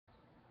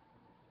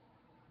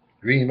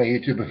Greetings, my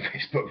YouTube and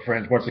Facebook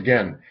friends. Once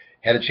again,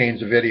 had to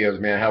change the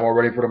videos, man. I have all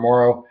ready for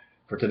tomorrow,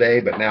 for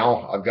today, but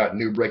now I've got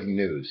new breaking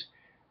news.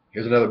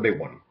 Here's another big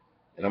one,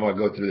 and I'm going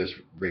to go through this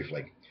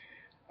briefly.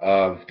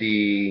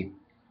 The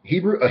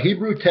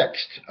Hebrew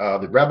text,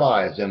 the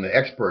rabbis and the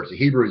experts, the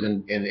Hebrews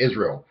in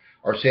Israel,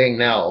 are saying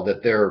now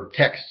that their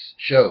text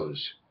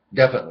shows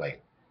definitely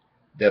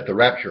that the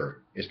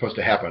rapture is supposed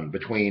to happen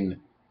between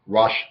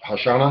Rosh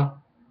Hashana,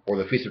 or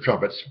the Feast of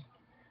Trumpets,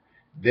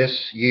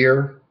 this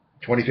year,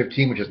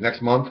 2015, which is next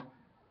month,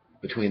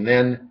 between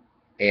then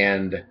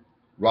and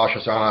Rosh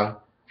Hashana,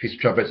 Feast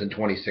of Trumpets in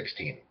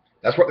 2016.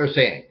 That's what they're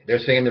saying. They're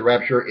saying the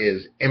rapture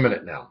is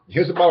imminent now.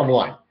 Here's the bottom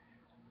line.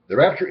 The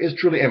rapture is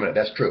truly imminent.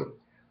 That's true.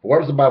 But what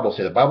does the Bible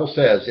say? The Bible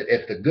says that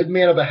if the good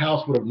man of the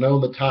house would have known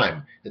the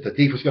time that the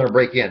thief was going to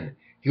break in,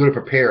 he would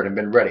have prepared and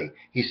been ready.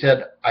 He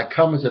said, I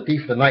come as a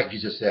thief in the night,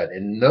 Jesus said,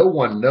 and no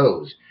one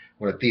knows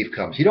when a thief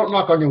comes. He don't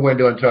knock on your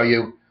window and tell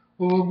you,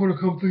 oh, I'm going to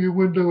come through your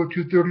window at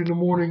 2:30 in the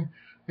morning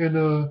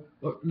and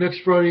next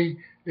Friday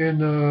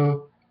and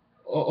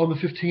on the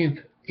 15th.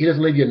 He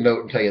doesn't leave you a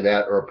note and tell you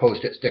that, or a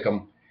post-it, stick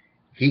 'em.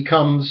 He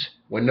comes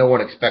when no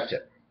one expects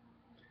it.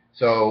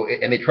 So,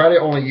 and they try to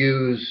only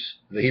use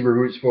the Hebrew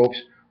roots, folks.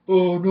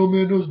 Oh, no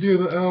man knows the day or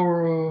the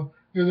hour.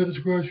 That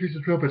describes Feast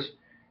of Trumpets.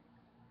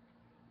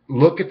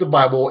 Look at the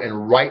Bible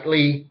and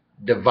rightly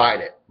divide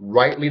it.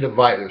 Rightly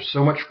divide it. There's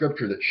so much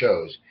scripture that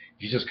shows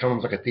Jesus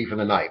comes like a thief in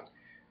the night.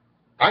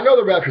 I know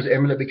the rapture is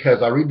imminent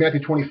because I read Matthew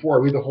 24,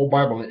 I read the whole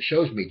Bible, and it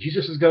shows me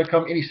Jesus is going to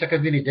come any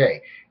second, any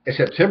day. Is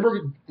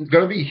September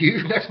going to be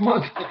huge next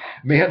month?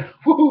 Man,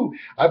 whoo!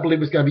 I believe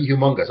it's going to be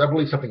humongous. I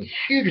believe something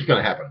huge is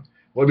going to happen.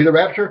 Will it be the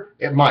rapture?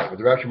 It might, but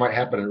the rapture might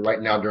happen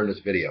right now during this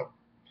video.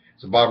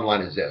 So the bottom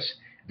line is this.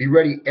 Be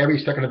ready every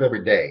second of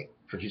every day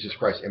for Jesus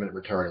Christ's imminent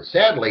return. And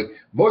sadly,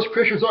 most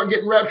Christians aren't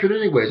getting raptured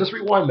anyways. Let's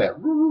rewind that.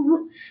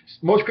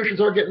 Most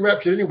Christians aren't getting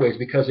raptured anyways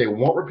because they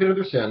won't repent of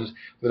their sins,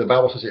 where the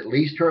Bible says at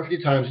least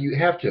 250 times you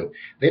have to.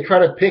 They try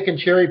to pick and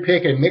cherry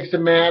pick and mix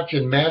and match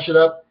and mash it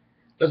up.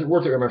 Doesn't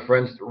work that way, my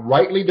friends.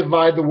 Rightly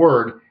divide the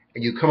word,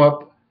 and you come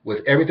up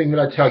with everything that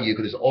I tell you,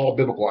 because it's all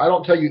biblical. I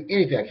don't tell you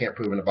anything I can't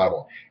prove in the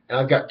Bible. And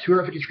I've got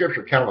 250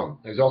 scripture, count them.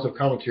 There's also a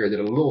commentary that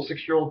a little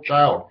 6-year-old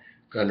child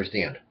can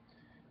understand.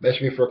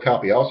 Message me for a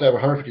copy. I also have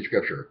 150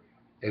 scripture.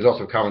 There's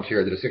also a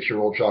commentary that a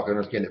 6-year-old child can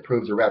understand that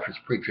proves the rapture is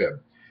pre-trib.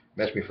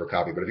 Message me for a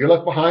copy. But if you're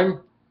left behind,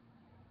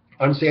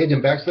 unsaved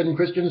and backsliding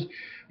Christians,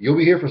 you'll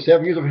be here for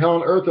 7 years of hell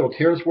on earth. It'll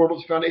tear this world to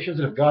its foundations,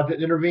 and if God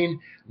didn't intervene,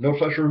 no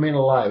flesh will remain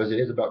alive. As it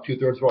is, about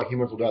 2/3 of all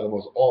humans will die the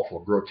most awful,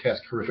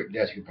 grotesque, horrific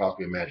deaths you can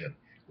possibly imagine.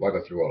 Why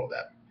go through all of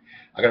that?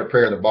 I got a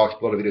prayer in the box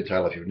below the video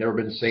title. If you've never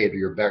been saved or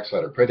you're a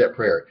backslider, pray that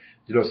prayer.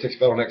 Do those 6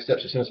 vital next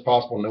steps as soon as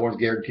possible. No one's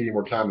guaranteed any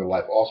more time in their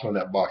life. Also in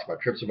that box, my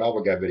Trib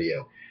Survival Guide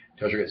video.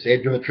 Tells you to get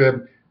saved during the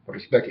trib, with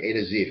respect to A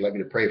to Z. If you'd like me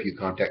to pray for you,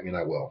 contact me and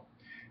I will.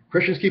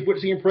 Christians keep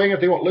witnessing and praying.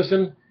 If they won't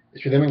listen,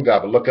 it's for them and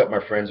God. But look up,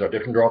 my friends. Our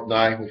different draweth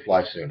nigh. We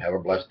fly soon. Have a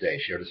blessed day.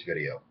 Share this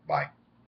video. Bye.